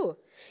you too.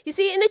 You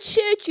see, in a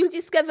church, you'll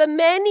discover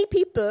many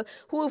people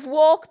who have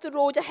walked the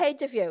road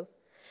ahead of you.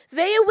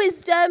 Their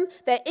wisdom,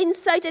 their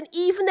insight, and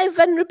even their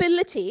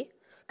vulnerability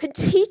can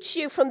teach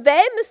you from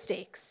their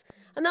mistakes.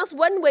 And that's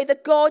one way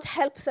that God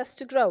helps us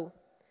to grow.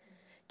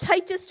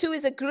 Titus 2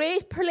 is a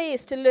great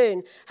place to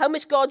learn how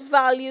much God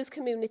values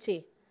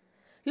community.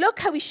 Look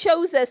how he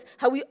shows us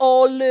how we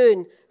all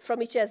learn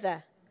from each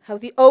other, how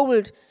the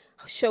old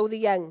show the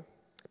young.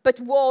 But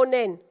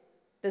warning,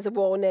 there's a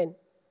warning.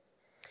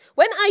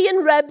 When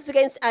iron rubs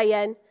against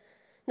iron,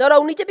 not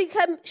only does it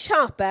become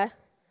sharper,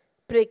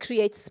 but it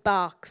creates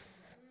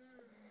sparks.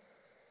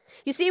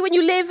 You see, when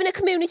you live in a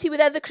community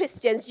with other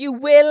Christians, you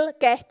will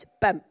get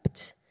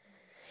bumped.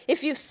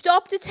 If you've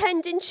stopped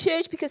attending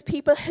church because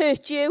people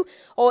hurt you,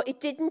 or it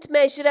didn't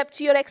measure up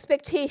to your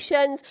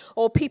expectations,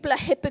 or people are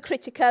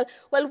hypocritical,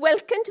 well,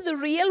 welcome to the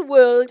real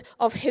world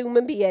of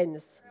human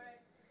beings.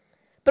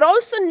 But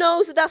also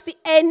knows that that's the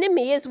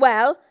enemy as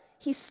well.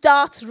 He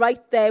starts right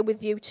there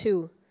with you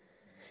too.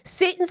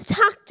 Satan's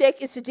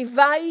tactic is to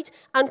divide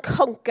and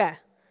conquer.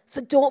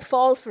 So don't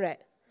fall for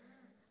it.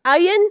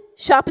 Iron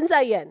sharpens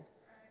iron,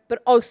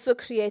 but also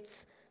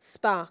creates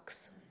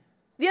sparks.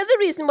 The other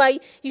reason why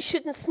you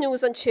shouldn't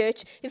snooze on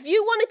church, if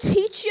you want to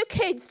teach your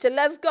kids to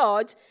love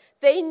God,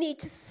 they need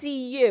to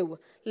see you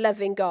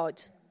loving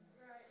God.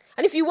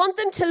 And if you want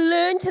them to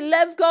learn to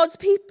love God's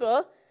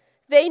people,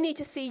 they need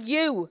to see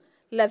you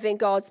loving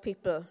God's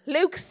people.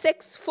 Luke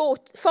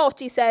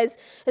 6:40 says,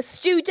 a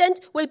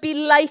student will be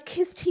like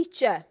his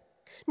teacher.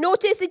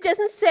 Notice it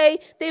doesn't say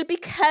they'll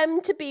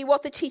become to be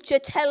what the teacher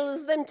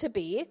tells them to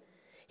be.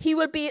 He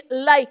will be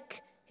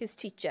like his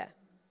teacher.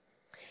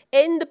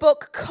 In the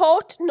book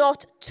Caught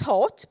Not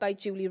Taught by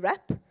Julie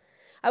Rupp,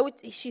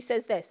 she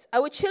says this: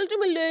 our children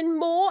will learn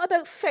more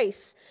about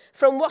faith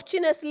from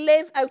watching us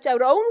live out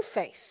our own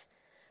faith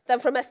than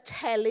from us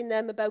telling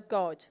them about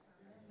God.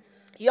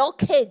 Your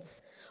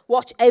kids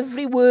watch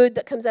every word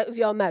that comes out of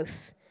your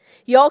mouth.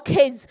 Your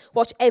kids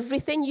watch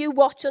everything you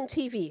watch on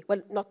TV.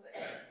 Well, not,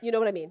 you know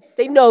what I mean.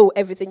 They know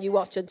everything you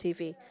watch on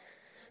TV.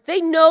 They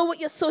know what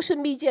your social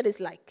media is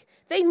like.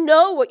 They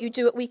know what you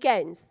do at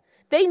weekends.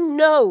 They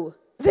know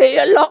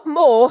a lot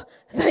more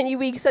than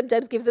we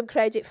sometimes give them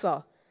credit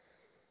for.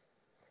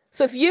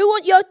 So if you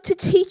want to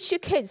teach your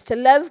kids to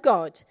love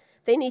God,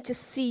 they need to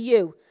see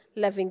you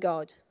loving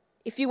God.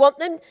 If you want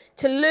them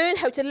to learn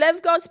how to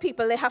love God's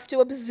people, they have to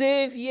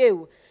observe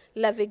you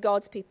loving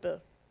God's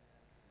people.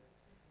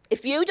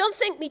 If you don't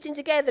think meeting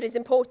together is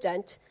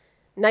important,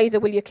 neither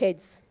will your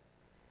kids.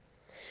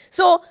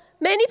 So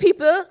many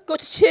people go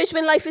to church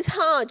when life is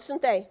hard,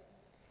 don't they?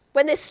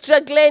 When they're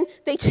struggling,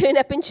 they turn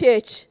up in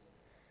church.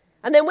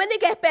 And then when they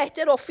get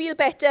better or feel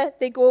better,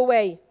 they go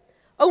away,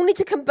 only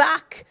to come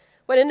back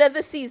when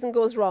another season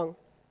goes wrong.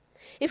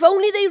 If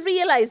only they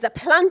realize that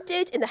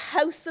planted in the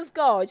house of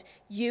God,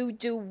 you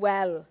do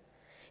well.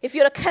 If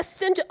you're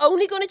accustomed to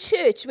only going to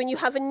church when you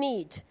have a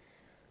need,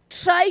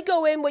 try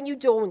going when you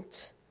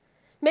don't.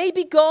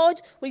 Maybe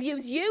God will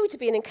use you to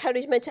be an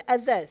encouragement to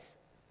others.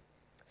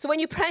 So when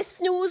you press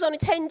snooze on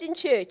attending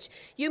church,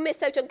 you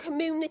miss out on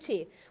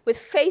community with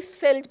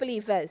faith-filled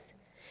believers.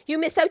 You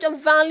miss out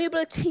on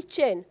valuable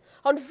teaching,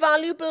 on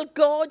valuable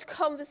God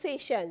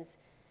conversations.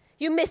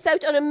 You miss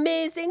out on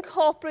amazing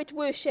corporate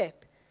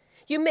worship.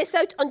 You miss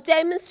out on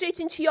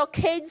demonstrating to your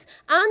kids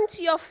and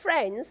to your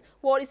friends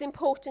what is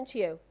important to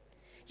you.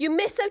 You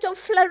miss out on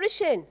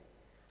flourishing.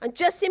 And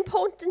just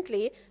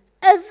importantly,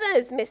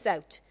 others miss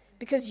out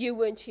because you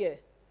weren't here.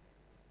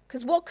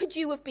 Because what could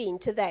you have been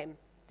to them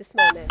this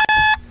morning?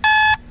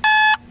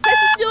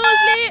 Press the snooze,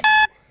 Lee.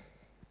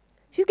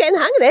 She's getting the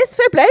hang of this.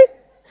 Fair play.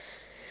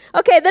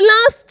 Okay, the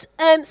last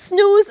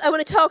snooze I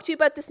want to talk to you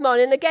about this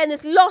morning, and again,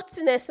 there's lots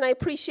in this, and I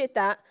appreciate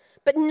that,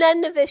 but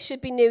none of this should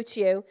be new to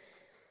you,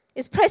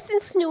 is pressing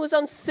snooze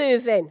on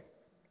serving.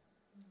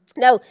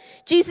 Now,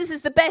 Jesus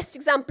is the best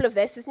example of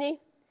this, isn't he?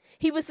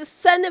 He was the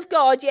Son of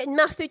God, yet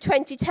Matthew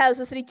 20 tells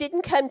us that he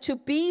didn't come to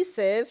be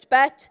served,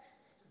 but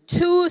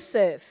to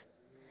serve.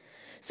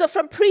 So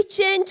from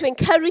preaching to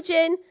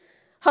encouraging,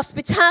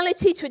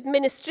 hospitality to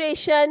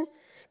administration,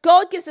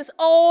 God gives us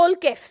all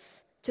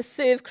gifts to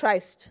serve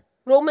Christ.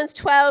 Romans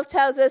 12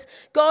 tells us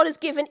God has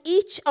given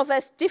each of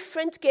us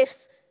different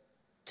gifts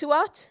to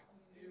what?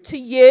 To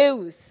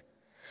use.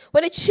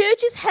 When a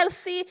church is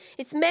healthy,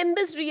 its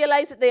members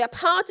realize that they are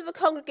part of a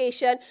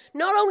congregation,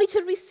 not only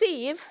to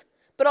receive,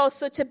 but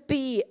also to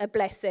be a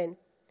blessing.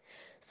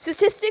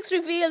 Statistics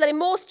reveal that in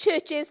most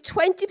churches,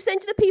 20%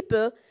 of the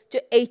people do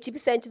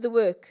 80% of the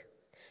work.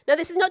 Now,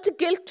 this is not to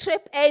guilt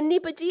trip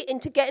anybody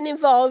into getting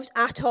involved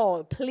at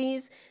all.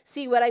 Please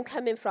see where I'm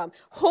coming from.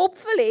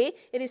 Hopefully,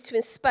 it is to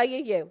inspire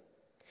you.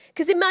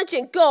 Because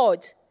imagine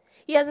God,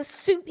 he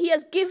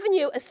has given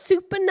you a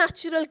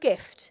supernatural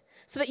gift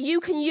so that you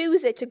can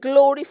use it to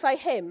glorify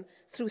him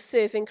through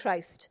serving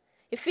Christ.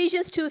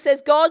 Ephesians 2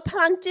 says, God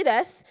planted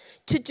us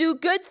to do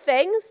good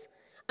things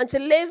and to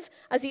live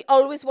as he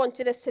always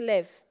wanted us to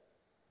live.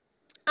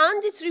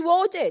 And it's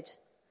rewarded.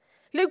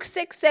 Luke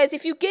 6 says,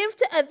 if you give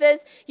to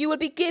others, you will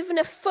be given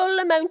a full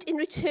amount in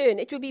return.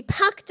 It will be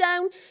packed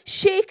down,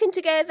 shaken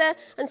together,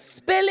 and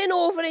spilling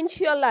over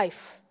into your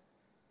life.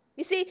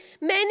 You see,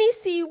 many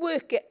see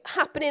work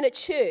happening at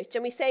church,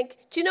 and we think,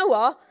 do you know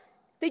what?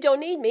 They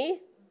don't need me.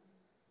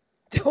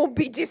 Don't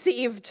be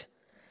deceived.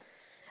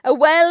 A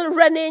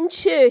well-running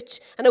church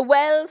and a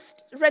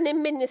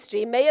well-running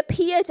ministry may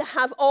appear to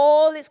have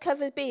all its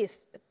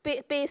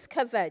base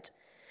covered,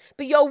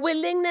 but your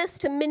willingness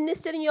to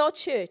minister in your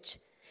church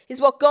is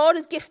what God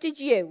has gifted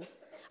you,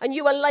 and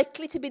you are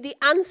likely to be the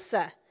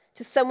answer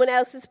to someone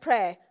else's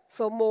prayer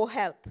for more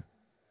help.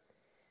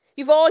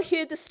 You've all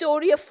heard the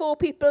story of 4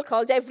 people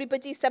called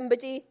everybody,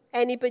 somebody,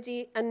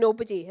 anybody, and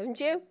nobody, haven't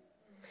you?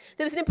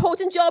 There was an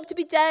important job to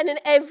be done, and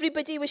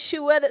everybody was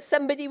sure that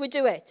somebody would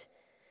do it.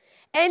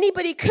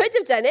 Anybody could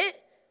have done it,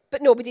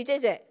 but nobody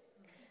did it.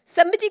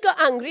 Somebody got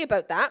angry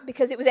about that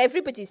because it was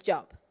everybody's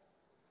job.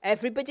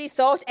 Everybody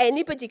thought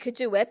anybody could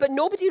do it, but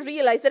nobody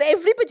realized that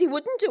everybody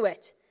wouldn't do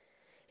it.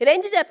 It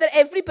ended up that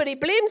everybody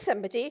blamed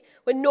somebody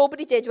when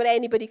nobody did what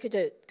anybody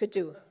could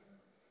do.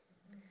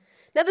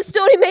 Now, the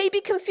story may be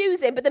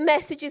confusing, but the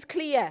message is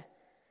clear.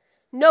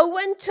 No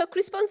one took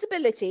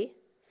responsibility,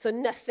 so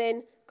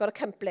nothing got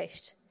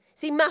accomplished.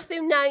 See,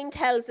 Matthew 9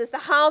 tells us the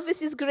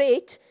harvest is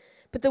great,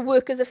 but the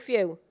workers are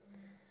few.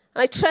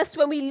 And I trust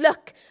when we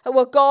look at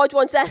what God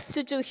wants us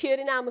to do here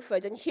in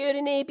Ammerford and here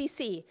in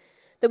ABC,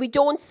 that we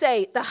don't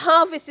say, the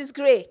harvest is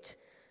great,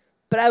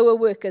 but our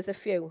workers are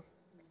few.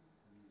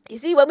 You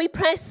see, when we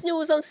press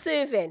snooze on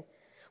serving,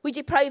 we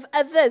deprive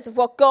others of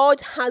what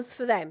God has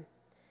for them.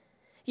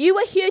 You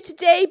are here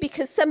today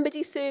because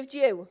somebody served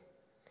you.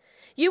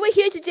 You are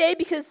here today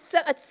because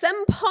at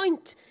some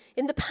point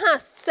in the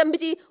past,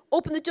 somebody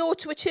opened the door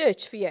to a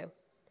church for you.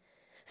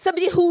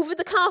 Somebody hoovered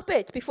the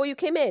carpet before you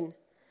came in.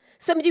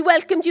 Somebody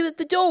welcomed you at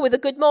the door with a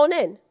good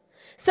morning.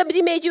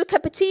 Somebody made you a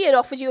cup of tea and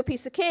offered you a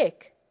piece of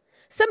cake.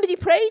 Somebody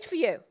prayed for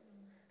you.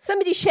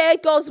 Somebody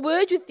shared God's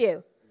word with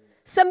you.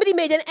 Somebody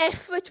made an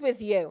effort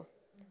with you.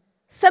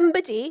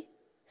 Somebody.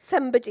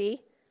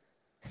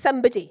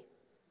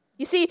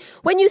 You see,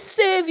 when you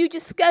serve, you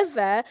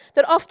discover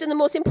that often the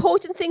most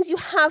important things you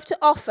have to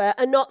offer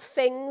are not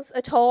things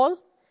at all.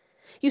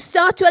 You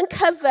start to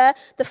uncover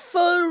the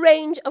full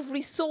range of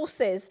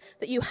resources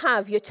that you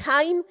have: your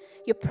time,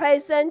 your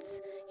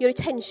presence, your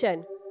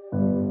attention.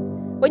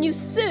 When you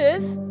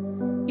serve,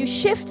 you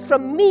shift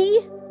from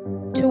me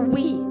to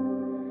we.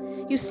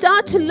 You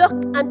start to look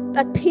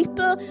at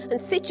people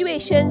and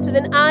situations with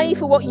an eye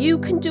for what you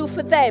can do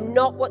for them,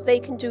 not what they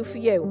can do for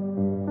you.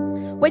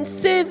 When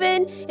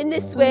serving in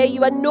this way,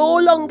 you are no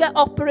longer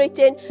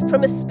operating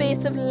from a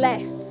space of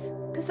less.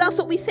 Because that's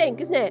what we think,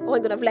 isn't it? Oh,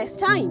 I'm going to have less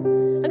time.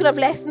 I'm going to have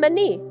less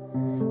money.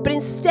 But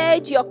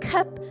instead, your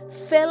cup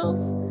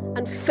fills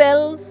and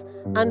fills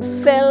and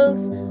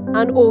fills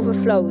and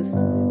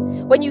overflows.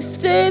 When you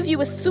serve, you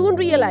will soon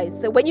realize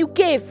that when you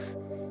give,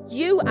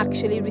 you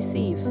actually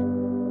receive.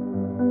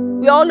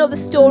 We all know the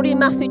story in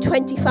Matthew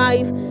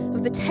 25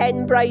 of the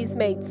 10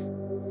 bridesmaids.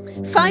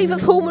 5 of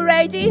whom were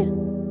ready,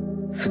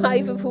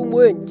 5 of whom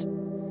weren't.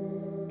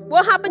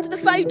 What happened to the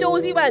 5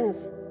 dozy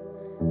ones?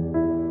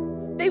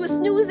 They were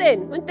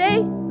snoozing, weren't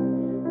they?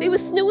 They were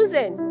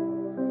snoozing.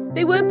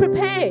 They weren't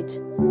prepared.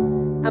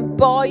 And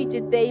boy,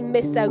 did they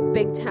miss out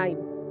big time.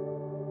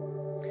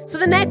 So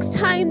the next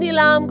time the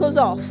alarm goes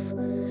off,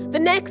 the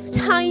next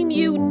time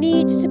you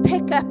need to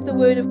pick up the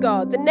word of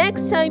God, the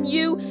next time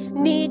you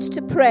need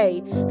to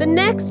pray, the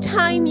next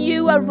time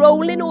you are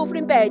rolling over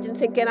in bed and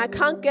thinking, I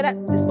can't get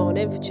up this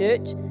morning for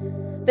church,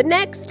 the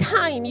next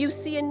time you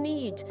see a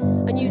need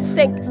and you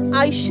think,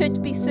 I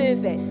should be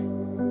serving,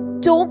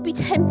 don't be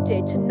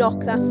tempted to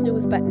knock that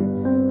snooze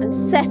button and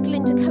settle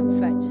into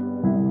comfort.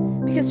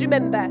 Because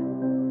remember,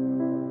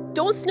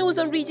 don't snooze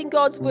on reading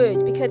God's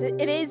word, because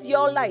it is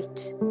your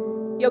light,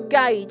 your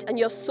guide and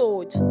your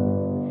sword.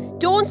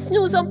 Don't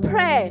snooze on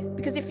prayer,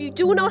 because if you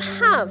do not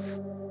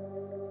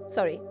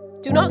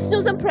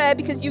snooze on prayer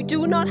because you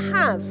do not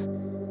have,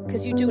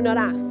 because you do not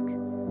ask.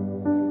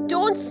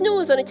 Don't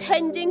snooze on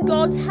attending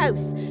God's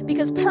house,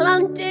 because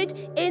planted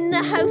in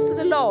the house of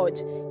the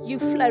Lord, you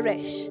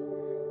flourish.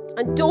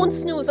 And don't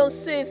snooze on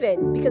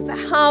serving, because the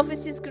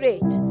harvest is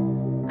great.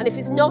 And if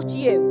it's not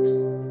you,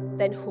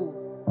 then who?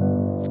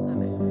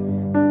 Amen.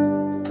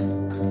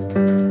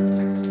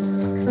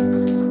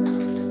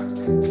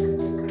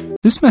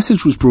 This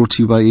message was brought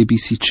to you by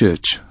ABC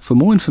Church. For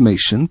more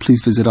information,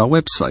 please visit our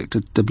website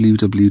at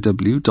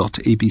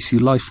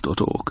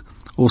www.abclife.org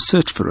or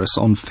search for us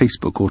on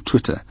Facebook or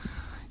Twitter.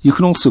 You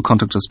can also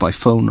contact us by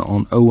phone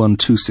on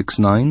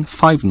 01269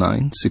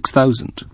 59 6000.